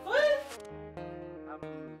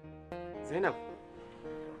Zainab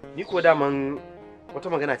ni ko daman wata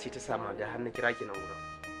magana ce ta sama da har na kira ki nan wurin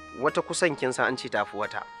wata kusan kin san an ce tafi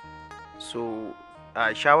wata so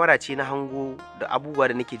shawara ce na hango da abubuwa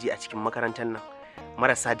da nake ji a cikin makarantar nan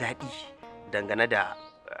marasa daɗi dangane da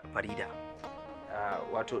Farida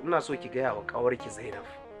wato ina so ki gaya wa ƙawarki Zainab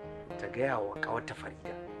ta gaya wa ƙawarta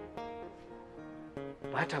Farida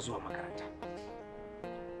ba ta zuwa makaranta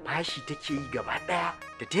bashi take yi gaba ɗaya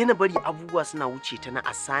da daina bari abubuwa suna wuce ta na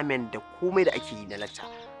assignment da komai da ake yi na lacca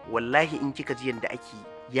wallahi in kika ji yadda ake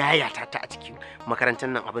yayata ta a cikin makarantar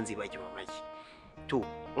nan abin zai baki mamaki to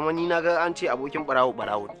kuma ni naga an ce abokin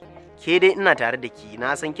barawo ne ke dai ina tare da ki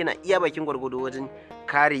na san kina iya bakin gwargwado wajen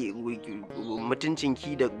kare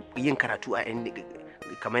mutuncinki da yin karatu a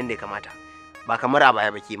kamar yadda ya kamata ba kamar a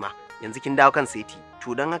baya ba ke ma yanzu kin dawo kan saiti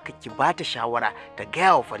to don haka ki ba ta shawara ta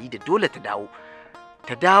gaya wa Farida dole ta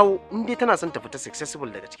dawo in dai tana son ta fita successful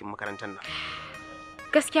daga cikin makarantar nan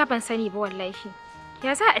gaskiya ban sani ba wallahi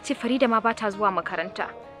ya za a ce Farida ma ba ta zuwa makaranta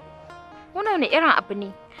wannan irin abu ne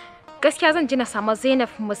gaskiya zan ji na samu Zainab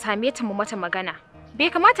mu same ta mu mata magana bai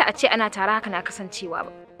kamata a ce ana tare haka na kasancewa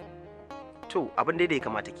ba to abin da ya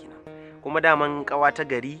kamata kenan kuma daman kawa ta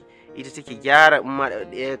gari ita take gyara in ma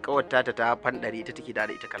kawata ta fandare ita take da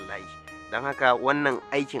ita kan layi dan haka wannan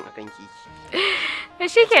aikin akan kiki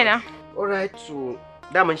shikenan alright so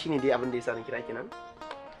daman shine dai abin da yasa na kira kenan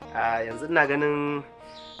yanzu ina ganin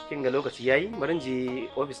kin ga lokaci yayi bari je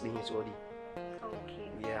office din HOD okay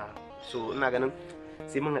yeah so ina ganin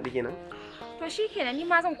sai mun haɗu kenan to shikenan ni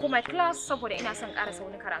ma zan koma class saboda ina son ƙarasa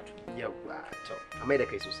wani karatu yawa to amai da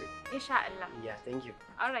kai sosai insha Allah yeah thank you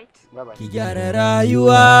all right bye bye ki gyara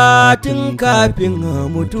rayuwa tun kafin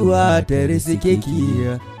mutuwa ta riske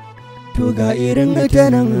ki to ga irin ta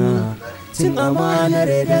nan cin amanar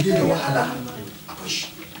da wahala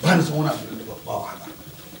ba ni son wani abu da ba wahala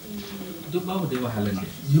duk babu da wahalar ne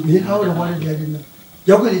me ya kawo da wani jadin nan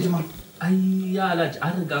ya kuka da ita ma ai ya Alhaji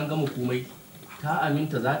an riga an gama komai ta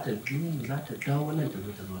aminta za ta dawo nan ta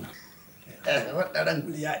zo ta zauna waɗannan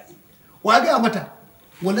yaƙi wa ga mata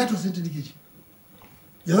wallahi to sun ta nake ji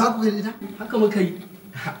ya za ku ga ita haka muka yi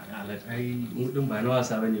Alhaji ai mu din ba na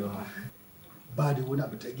wasa bane ba da wani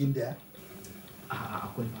abu ta ginda a'a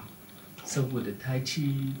akwai ba saboda ta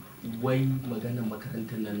ci wai maganar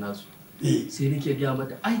makarantar nan nasu sai nake gaya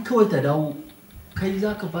mata ai kawai ta dawo kai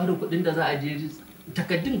za ka bada kuɗin da za a je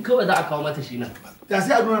takaddun kawai za a kawo mata shi nan da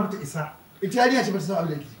sai a nuna mata isa ita yarinya ce ba ta san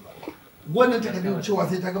abin da ke ba wannan takaddun cewa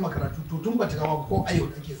sai ta gama karatu to tun ba ta gama ko a yau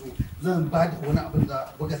take so zan ba da wani abin da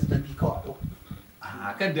buga su tafi kawai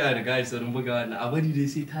a kan da riga ya sanin buga wannan abadi dai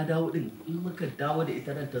sai ta dawo din in muka dawo da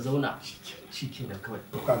ita nan ta zauna shi ke da kawai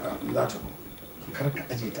kaga za ta kar ka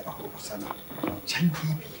aje ta a kurkusa na can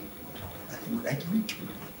gefe a yi ɗaki mai kyau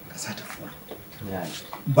ka sa ta fuwa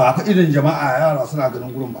ba fa irin jama'a yara suna ganin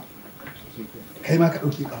gurin ba kai ma ka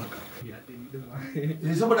ɗauke ƙafarka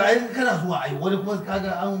saboda ai kana zuwa ai wani kuma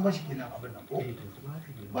kaga an mashi kenan abin nan ko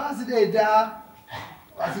ba su da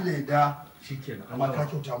yadda shikenan amma ka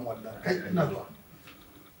kyauta mu wallahi kai ina zuwa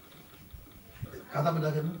ka zama da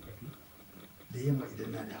gani da yamma idan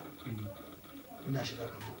na da ina shiga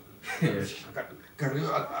ka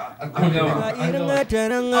irin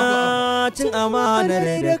tanan cin amanar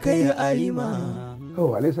da kai alima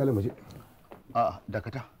oh alai salim je a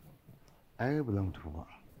dakata ai ba za mu tafi ba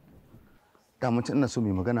da mun ina so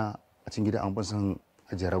mu magana a cikin gida an ban san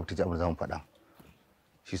Hajiya Rabi ta ji abin da zamu faɗa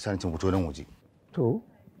shi sa cin fito nan waje to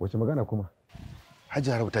wace magana kuma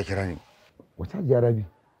Hajiya Rabi ta kira ni wace Hajiya Rabi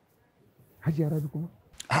Hajiya Rabi kuma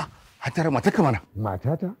Hajiya Rabi mata kamana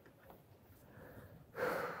matata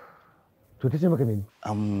to ta ce maka mene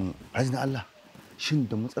Haji na Allah shin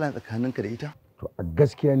da matsala tsakaninka da ita? To a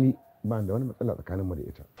gaskiya ni ba da wani matsala tsakaninmu da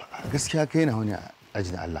ita. Gaskiya kai na wani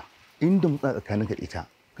ajin Allah. Inda matsala tsakaninka da ita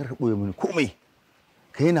kar ka ɓoye mini komai.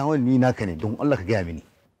 Kai na wani ni naka ne don Allah ka gaya mini.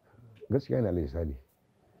 Gaskiya na Alhaji Sale.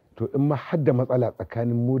 To in ma har da matsala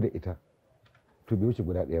tsakanin mu da ita to bai wuce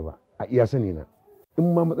guda ɗaya ba a iya sani na.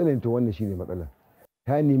 In ma matsalar ta wannan shine matsala.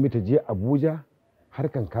 Ta nemi ta je Abuja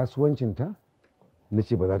harkan kasuwancinta na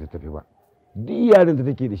ce ba za ta tafi ba. Duk yaran da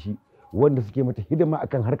take da shi wanda suke mata hidima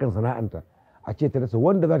akan harkan sana'anta a ce ta rasa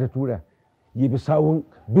wanda za ta tura ya bi sawun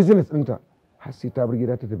business ɗinta har sai ta bar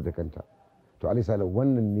gida ta tafi da kanta. To Alhaji Sale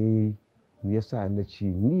wannan ne yasa na ce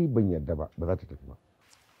ni ban yarda ba za ta tafi ba.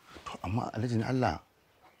 To amma Alhaji na Allah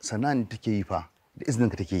sana'an take yi fa da izinin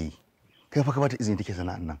ka take yi. Kai fa ka bata izini take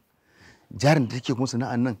sana'an nan. Jarin da take kuma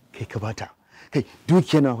sana'an nan kai ka bata. Kai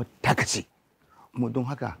dukiya na ta kace. Kuma don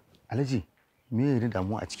haka Alhaji me ne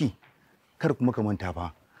damuwa a ciki? Kar kuma ka manta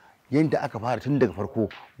fa yanda aka fara tun daga farko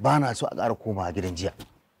ba na so a ƙara komawa gidan jiya.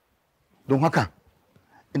 Don haka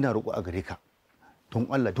ina roƙo a gare ka don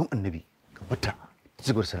Allah don Annabi ka bata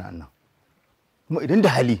cigar sana'an nan. Kuma idan da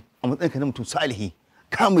hali a matsayinka na mutum salihi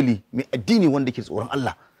kamili mai addini wanda ke tsoron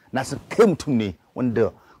Allah na san kai mutum ne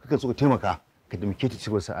wanda kake so ka taimaka ka damke ta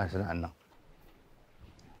cikin sana'an nan.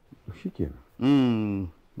 Shikenan.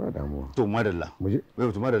 Ba damuwa. To madalla. Muje.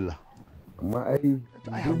 To madalla. Amma ai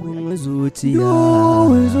Duhun zuciya,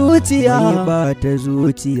 duhun zuciya, ba ta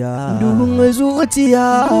zuciya, duhun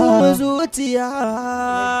zuciya, duhun zuciya.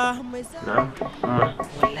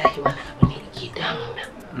 Wallahi wani abu ne ke damuna.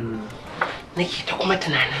 Nake ta kuma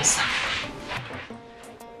tunaninsa.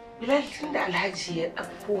 Bilal tun da Alhaji ya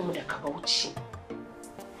ɗauko mu daga Bauchi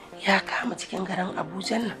ya kama cikin garin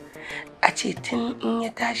Abuja nan a ce tun in ya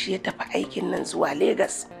tashi ya tafi aikin nan zuwa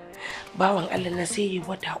Legas bawan Allah na sai yi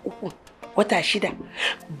wata 3 wata 6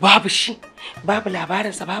 babu shi babu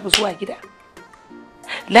labarinsa babu zuwa gida.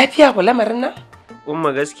 Lafiya ku lamarin nan?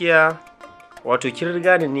 Umma gaskiya wato kin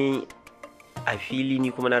riga da ni a fili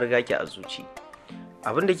ni kuma na riga ki a zuci.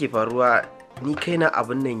 Abin da ke faruwa ni kaina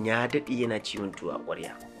abin nan ya daɗe yana ciwon tuwa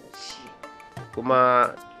ƙwarya.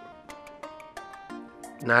 Kuma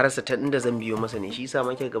na rasa ta inda zan biyo masa ne shi yasa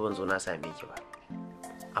muke gaban zo na same ki ba.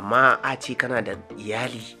 Amma a ce kana da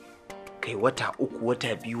iyali kai wata 3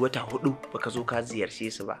 wata 2 wata 4 baka zo ka ziyarce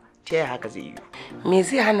su ba ta yaya haka zai yi? Me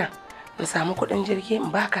zai hana in samu kuɗin jirgi in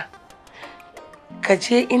baka ka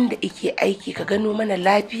je inda ike aiki ka gano mana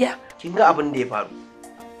lafiya? Kin ga abin da ya faru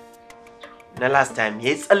na last time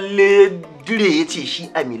ya tsalle dire ya ce shi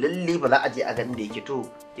a lalle ba za a je a ganin da yake. To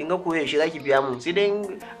kin ga koyo shi zaki biya mun sai dai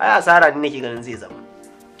ai asara ne nake ganin zai zama.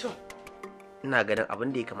 To ina ganin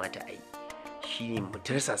abin da ya kamata a yi shine mu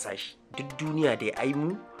tirsasa shi duk duniya da ai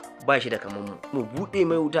mu ba shi da kaman mu bude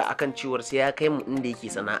mai wuta akan cewar sai ya kai mu inda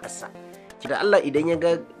yake sana'arsa. Kida Allah idan ya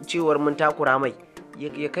ga cewar mun takura mai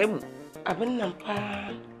ya kai mu. Abin nan fa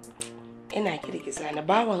ina kirkisa na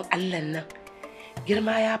bawan Allah nan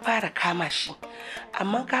girma ya fara kama shi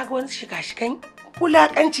amma kaga wani shika-shikan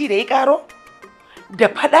wulakanci da ya karo da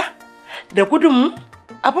fada da gudunmu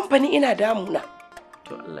abin fa ni ina damuna.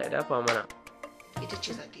 To Allah ya dafa mana. Ita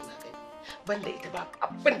ce za ta yi magani banda ita ba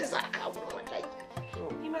abin da za a kawo wallahi.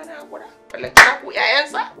 Ni ma na hakura wallahi ta ku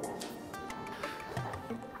yayansa.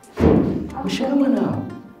 Ku shiga mana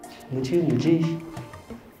mu je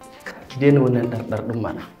ki daina wannan ɗarɗar ɗin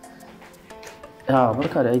mana. Ya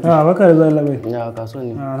barka da aiki. Barka da zuwa labai. Ya kasuwa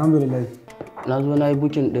ne. Alhamdulillah. Na zo na yi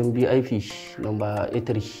bukin ɗin BIP number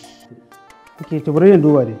 83. Ok, to bari yin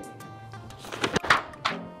duba dai.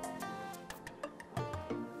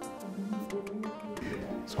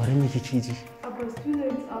 Tsoron me kike ji? Abu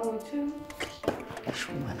student a hotel.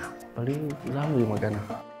 Shi mana. Bari za mu yi magana.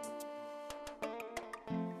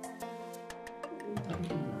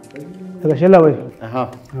 Daga shi labai. Aha.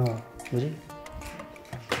 Muje.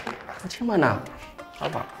 Ce mana.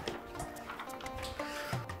 Haba.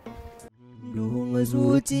 Duhun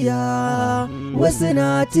zuciya wasu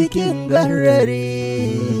na cikin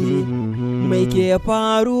garare mai ke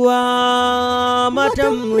faruwa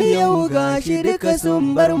matan yau gashi duka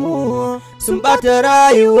sun bar mu sun bata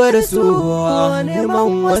rayuwarsu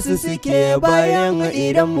neman wasu suke bayan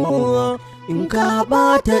idanmu in ka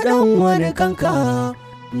bata dan wani kanka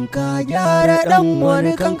in ka gyara dan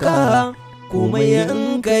wani kanka komai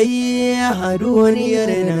in ka yi a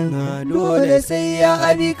duniyar nan dole sai ya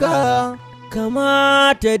abika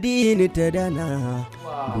kamata dini ta dana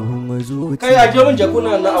duhun zuciya. Kai aje min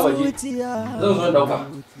jakuna na a waje. Zan zo dauka.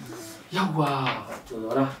 Yawwa, to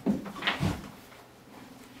zauna.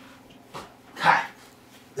 Kai.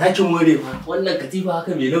 Zaki more fa. Wannan katifa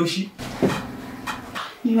haka mai laushi.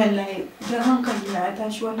 Ni wallahi dan hankali na ya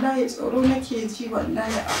tashi wallahi tsoro nake ji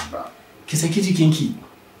wallahi abba. ki saki jikinki.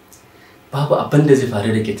 Babu abin da zai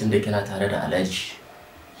faru da ke tunda kina tare da Alhaji.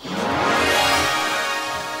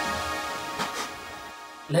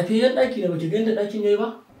 Lafiyar ɗaki ne baki ga yadda ɗakin yayi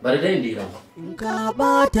ba? Bari dai in dira. In ka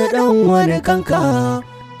bata dan wani kanka,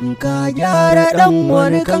 in ka gyara dan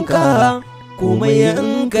wani kanka, komai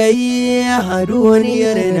in ka yi a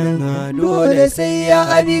duniyar nan dole sai ya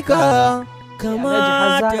abika.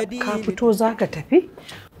 Kamata ka fito za ka tafi?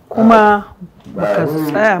 Kuma baka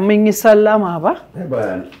tsaya mun yi sallama ba?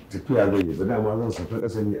 Ba tafiya zai yi ba, dama zan safa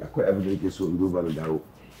ƙasa ne, akwai abin da nake so in duba na dawo.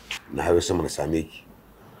 Na hawo sama na same ki.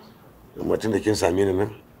 Amma tun da kin same ni nan,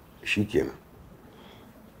 shi kenan.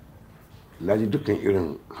 Na ji dukkan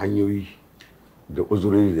irin hanyoyi da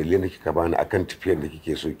uzurori da lena kika bani akan tafiyar da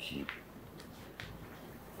kike so ki.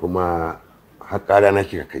 Kuma har ƙara na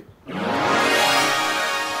kika kai.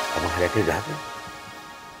 Amma har kai da haka?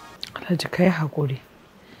 Alhaji kai haƙuri.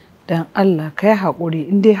 Dan Allah kai haƙuri,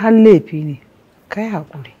 in dai har laifi ne, kai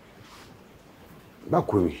haƙuri. Ba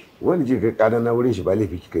komai, wani je kai ƙara na wurin shi ba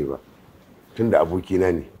laifi kika yi ba. Tunda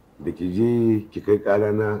abokina ne, da ki je ki kai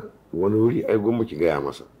ƙara na wani wuri ai gwamma ki gaya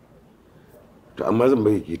masa. To amma zan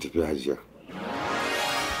bari ki tafi hajiya.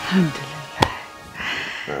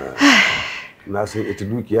 Alhamdulillah. Na san ita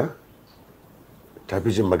dukiya ta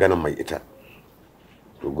fi jin maganan mai ita.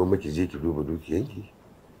 To gwamma ki je ki duba dukiyanki,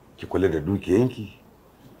 ki kula da dukiyanki,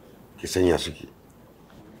 ki sanya suke.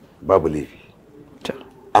 Babu laifi.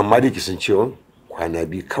 Amma dai ki san cewa kwana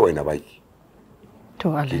biyu kawai na baki. To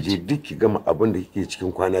Alhaji. Ki je duk ki gama abin da kike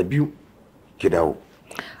cikin kwana biyu ki dawo.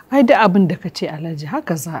 Ai da abin da ka ce Alhaji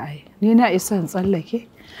haka za a yi. Ni na isa in tsallake.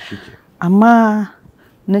 Amma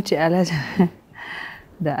na ce Alhaji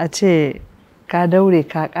da a ce ka daure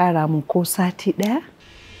ka ƙara mun ko sati ɗaya?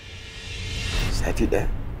 Sati ɗaya?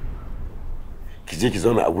 Ki je ki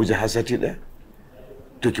zauna Abuja har sati ɗaya?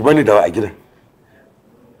 To ki bani dawa a gidan.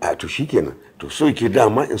 A to shikenan. To so ki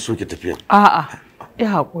dama in so ki tafiya. A'a, ya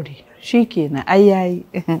haƙuri. Shikenan ai yayi.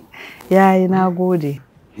 Yayi nagode.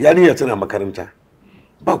 Yarinya tana makaranta.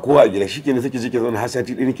 Ba kowa a gida shikenan take je ki zauna har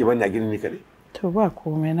sati ɗaya nake bani a gidan ni kaɗai. To ba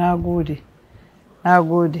komai nagode.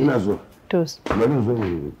 Nagode. Ina zo. To. Bari zo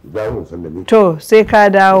mu dawo sallame. To sai ka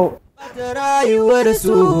dawo. Ta rayuwar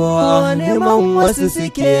su neman wasu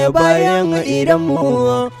suke bayan idan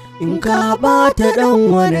mu in ka bata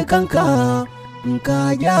dan wani kanka, in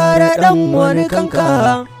ka gyara dan wani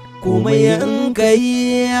kanka, komai in ka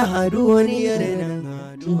yi a duniyar nan.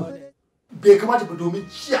 Bai kamata ba domin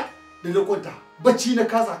jiya da na kwanta bacci na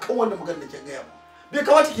kasa kan wannan magana da ke gaya ba. Bai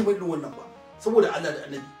kamata ki mai wannan ba saboda Allah da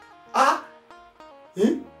Annabi.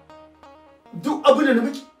 Duk abin da na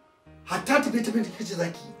miki hatta tafiye-tafiye da kace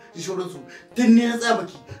zaki da shauransu din ne ya tsaya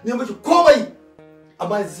maki ne maki komai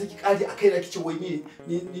amma yanzu sai ki kare a kaina kice wai ni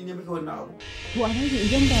ne miki wannan abu. To Alhaji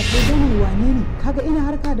idan ba kai bane wane ne? Kaga ina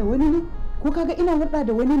harka da wani ne? Ko kaga ina hurɗa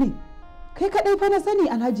da wani ne? Kai kadai fa na sani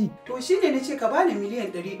Alhaji. To shine nace ka bani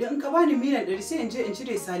miliyan 100 din in ka bani miliyan 100 sai in je in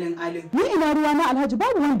cire salin alin. Ni ina ruwa na Alhaji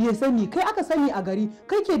babu wanda ya sani kai aka sani a gari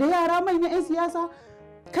kai ke da yara manyan 'yan siyasa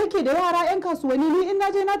kai ke da yara 'yan kasuwanni ni in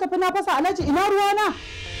naje na tafi na fasa Alhaji ina ruwa na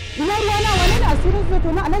wani ne asirin zai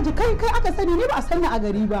to na Alhaji kai aka sani ni ba a sanni a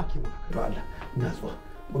gari ba. Ba Allah ina zuwa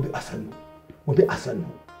mu bi a sannu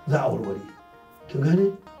za a warware kin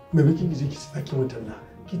gane me miki ki je ki saki mutunna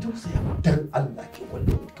ki tausaya dan Allah ki kula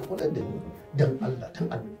da ni dan Allah dan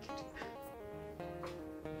Allah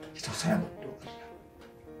ki tausaya mu don Allah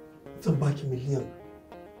zan baki miliyan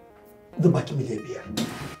 5.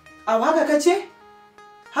 A haka kace?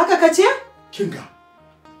 Haka kace? Kinga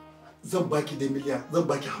zan baki da miliyan zan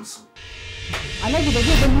baki 50. Alhaji ba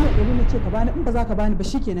zai ga miliyan 100 ne ce ka bani in ba za ka bani ba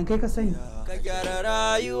shikenan kai ka sani. Ka gyara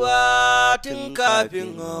rayuwa tun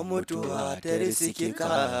kafin mutuwa ta riske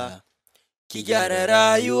ka. Ki gyara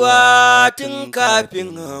rayuwa tun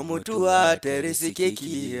kafin mutuwa ta riske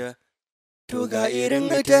ki. To ga irin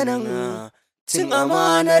ta nan cin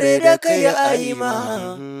amanar da kai ayi ma.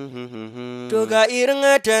 To ga irin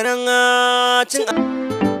ta nan cin